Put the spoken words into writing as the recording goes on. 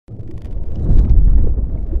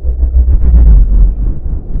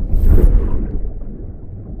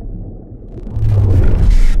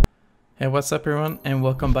Hey, what's up everyone and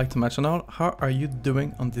welcome back to my channel. How are you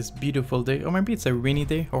doing on this beautiful day? Or maybe it's a rainy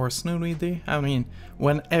day or a snowy day. I mean,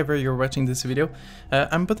 whenever you're watching this video.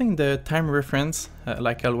 I'm putting the time reference,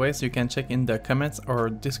 like always. You can check in the comments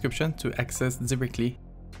or description to access directly.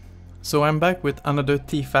 So I'm back with another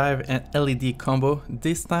T5 and LED combo.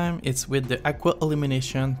 This time it's with the Aqua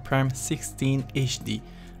Illumination Prime 16 HD.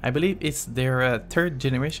 I believe it's their third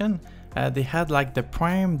generation. They had like the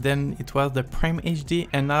Prime, then it was the Prime HD,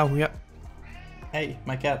 and now we have... Hey,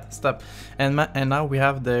 my cat, stop. And now we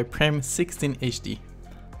have the Prime 16 HD.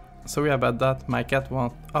 Sorry about that, my cat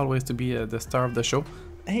wants always to be the star of the show.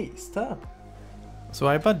 Hey, stop. So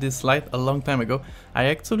I bought this light a long time ago. I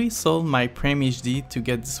actually sold my Prime HD to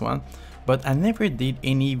get this one, but I never did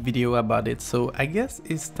any video about it, so I guess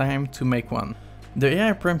it's time to make one. The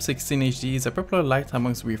AI Prime 16 HD is a popular light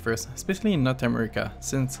amongst reefers, especially in North America,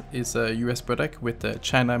 since it's a US product with a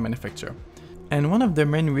China manufacturer. And one of the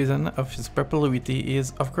main reasons of its popularity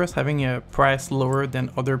is, of course, having a price lower than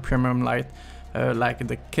other premium light, like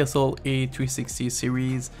the Kessel A360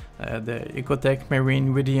 series, the Ecotech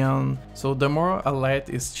Marine Radion. So the more a light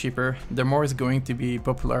is cheaper, the more it's going to be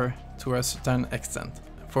popular to a certain extent.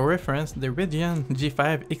 For reference, the Radion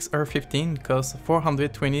G5 XR15 costs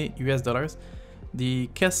 $420 US, the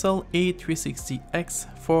Kessel A360X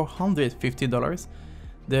 $450,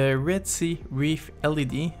 the Red Sea Reef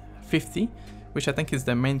LED 50, which I think is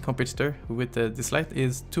the main competitor with this light,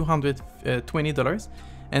 is $220,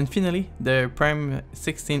 and finally the Prime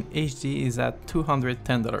 16 HD is at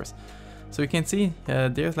 $210. So you can see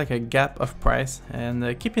there's like a gap of price,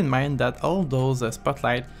 and keep in mind that all those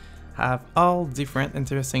spotlight have all different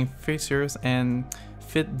interesting features and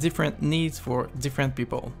fit different needs for different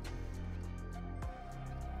people.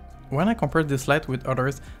 When I compare this light with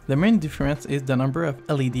others, the main difference is the number of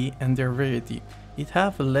LED and their variety. It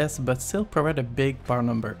have less but still provide a big power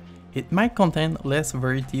number. It might contain less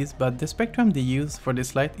varieties, but the spectrum they use for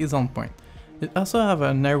this light is on point. It also have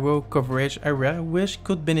a narrow coverage area which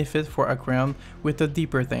could benefit for aquarium with a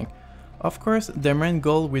deeper tank. Of course, the main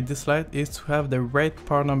goal with this light is to have the right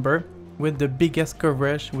power number with the biggest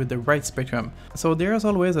coverage with the right spectrum. So there is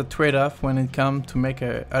always a trade-off when it comes to make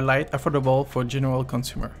a light affordable for general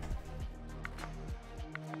consumer.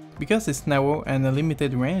 Because it's narrow and a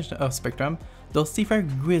limited range of spectrum, those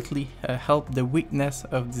T5 greatly help the weakness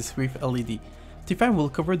of this Reef LED. T5 will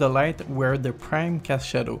cover the light where the Prime casts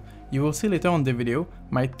shadow. You will see later on the video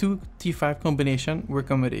my two T5 combination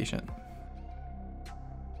recommendation.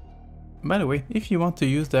 By the way, if you want to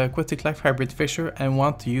use the Aquatic Life Hybrid fixture and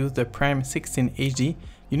want to use the Prime 16 HD,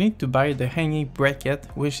 you need to buy the hanging bracket,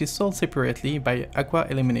 which is sold separately by Aqua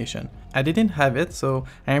Illumination. I didn't have it, so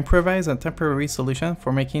I improvised a temporary solution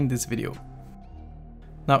for making this video.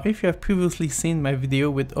 Now, if you have previously seen my video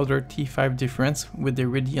with other T5 difference with the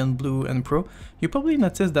Radiant Blue and Pro, you probably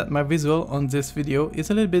noticed that my visual on this video is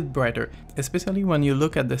a little bit brighter, especially when you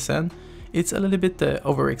look at the sun. It's a little bit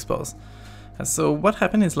overexposed. So what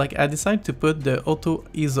happened is, like, I decided to put the auto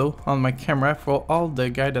ISO on my camera for all the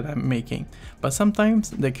guide that I'm making, but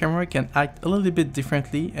sometimes the camera can act a little bit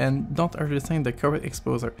differently and don't understand the correct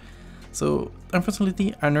exposure. So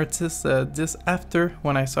unfortunately I noticed this after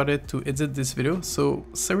when I started to edit this video, so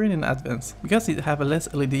sorry in advance. Because it have a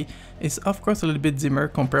less LED, it's of course a little bit dimmer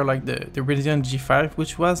compared like the Radion G5,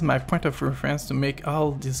 which was my point of reference to make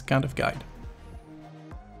all this kind of guide.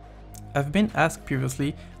 I've been asked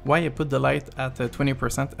previously why I put the light at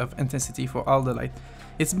 20% of intensity for all the light.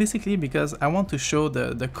 It's basically because I want to show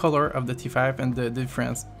the color of the T5 and the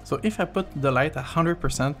difference. So if I put the light at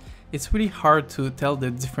 100%, it's really hard to tell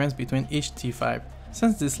the difference between each T5.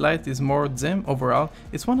 Since this light is more dim overall,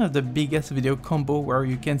 it's one of the biggest video combo where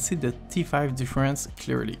you can see the T5 difference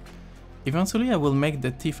clearly. Eventually I will make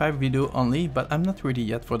the T5 video only, but I'm not ready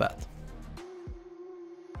yet for that.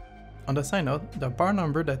 On the side note, the bar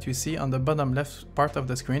number that you see on the bottom left part of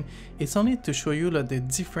the screen is only to show you the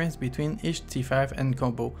difference between each T5 and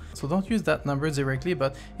combo. So don't use that number directly,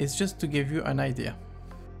 but it's just to give you an idea.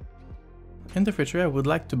 In the future I would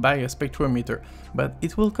like to buy a spectrometer, but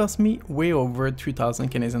it will cost me way over 3,000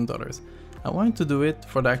 Canadian dollars. I want to do it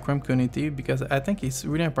for the aquarium community because I think it's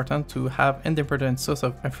really important to have independent source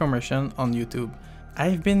of information on YouTube.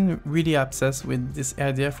 I've been really obsessed with this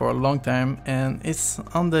idea for a long time, and it's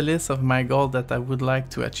on the list of my goals that I would like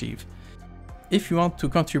to achieve. If you want to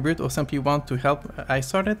contribute or simply want to help, I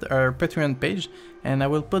started a Patreon page and I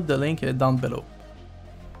will put the link down below.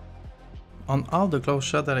 On all the close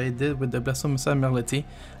shot that I did with the Blossomusa merletti,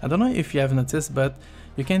 I don't know if you have noticed, but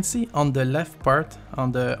you can see on the left part,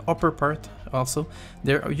 on the upper part also,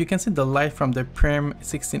 there you can see the light from the Prime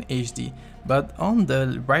 16 HD, but on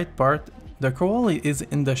the right part The coral is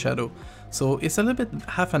in the shadow, so it's a little bit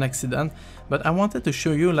half an accident, but I wanted to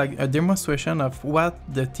show you like a demonstration of what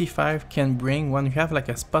the T5 can bring when you have like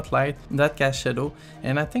a spotlight that casts shadow,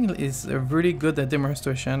 and I think it's a really good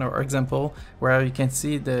demonstration or example where you can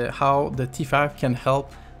see how the T5 can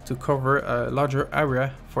help to cover a larger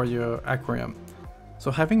area for your aquarium. So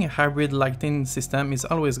having a hybrid lighting system is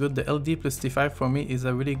always good. The LED plus T5 for me is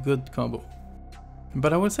a really good combo.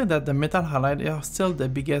 But I would say that the metal halide are still the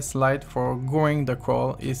biggest light for growing the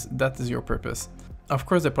coral if that is your purpose. Of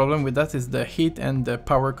course, the problem with that is the heat and the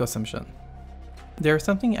power consumption. There's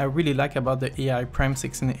something I really like about the AI Prime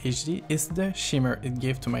 16 HD is the shimmer it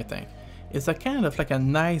gave to my tank. It's a kind of like a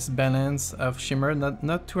nice balance of shimmer,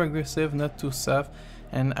 not too aggressive, not too soft,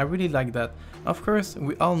 and I really like that. Of course,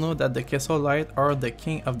 we all know that the Queso light are the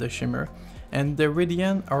king of the shimmer, and the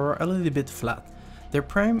Radiant are a little bit flat. The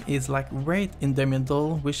Prime is like right in the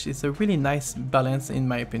middle, which is a really nice balance in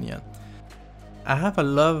my opinion. I have a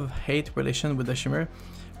love-hate relation with the shimmer.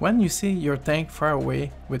 When you see your tank far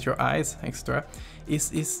away with your eyes, etc.,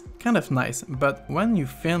 it's kind of nice, but when you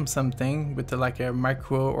film something with like a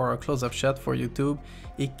micro or a close-up shot for YouTube,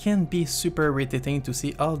 it can be super irritating to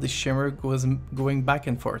see all the shimmer going back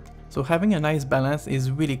and forth. So having a nice balance is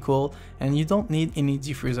really cool, and you don't need any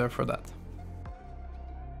diffuser for that.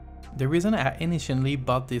 The reason I initially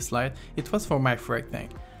bought this light, it was for my frag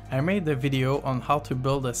tank. I made a video on how to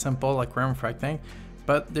build a simple aquarium frag tank,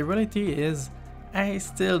 but the reality is I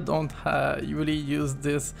still don't really use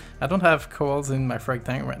this. I don't have corals in my frag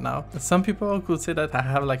tank right now. Some people could say that I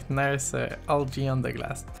have like nice algae on the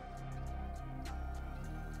glass.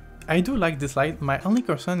 I do like this light. My only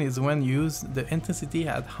concern is when you use the intensity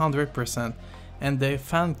at 100% and the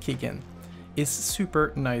fan kick in. It's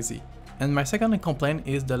super noisy. And my second complaint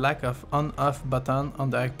is the lack of on-off button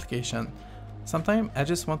on the application. Sometimes I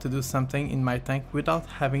just want to do something in my tank without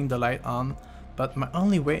having the light on, but my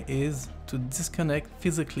only way is to disconnect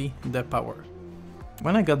physically the power.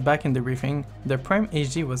 When I got back in the reefing, the Prime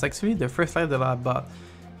HD was actually the first light that I bought,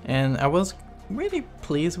 and I was really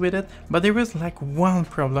pleased with it, but there was like one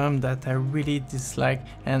problem that I really disliked,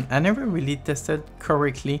 and I never really tested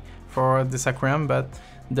correctly for this aquarium, but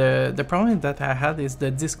the problem that I had is the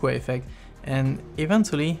disco effect, and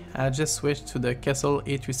eventually I just switched to the Castle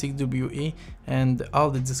A36WE and all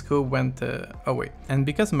the disco went away. And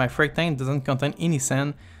because my frag tank doesn't contain any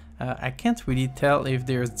sand, I can't really tell if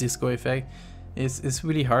there's disco effect. It's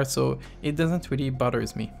really hard, so it doesn't really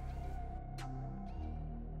bothers me.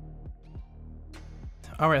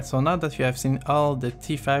 Alright, so now that you have seen all the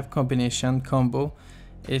T5 combination combo,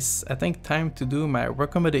 it's I think time to do my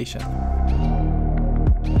recommendation.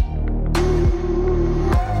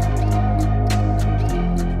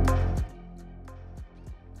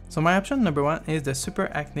 So my option number one is the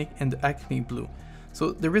Super Actinic and the Aquablue.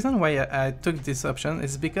 So the reason why I took this option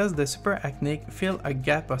is because the Super Actinic fill a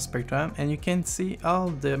gap of spectrum, and you can see all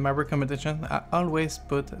my recommendation. I always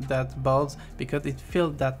put that bulbs because it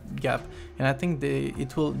filled that gap, and I think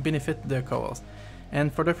it will benefit the corals.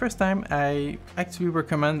 And for the first time, I actually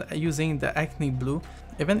recommend using the Aquablue.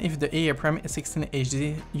 Even if the AI Prime 16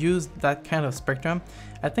 HD used that kind of spectrum,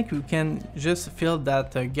 I think we can just fill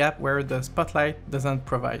that gap where the spotlight doesn't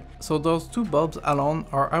provide. So those two bulbs alone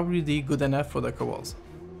are already good enough for the corals.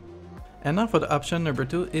 And now for the option number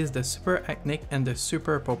two is the Super Actinic and the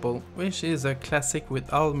Super Purple, which is a classic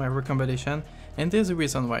with all my recommendation, and there's a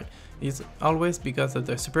reason why. It's always because of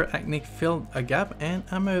the Super Actinic filled a gap, and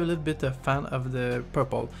I'm a little bit a fan of the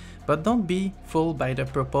purple. But don't be fooled by the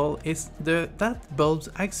purple. That bulbs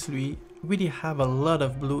actually really have a lot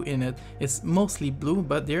of blue in it. It's mostly blue,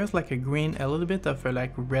 but there's like a green, a little bit of a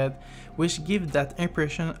like red, which give that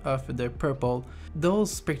impression of the purple.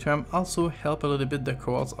 Those spectrum also help a little bit the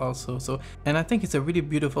corals also. And I think it's a really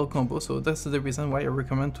beautiful combo, so that's the reason why I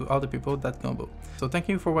recommend to all the people that combo. So thank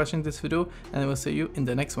you for watching this video, and I will see you in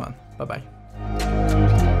the next one. Bye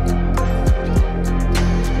bye.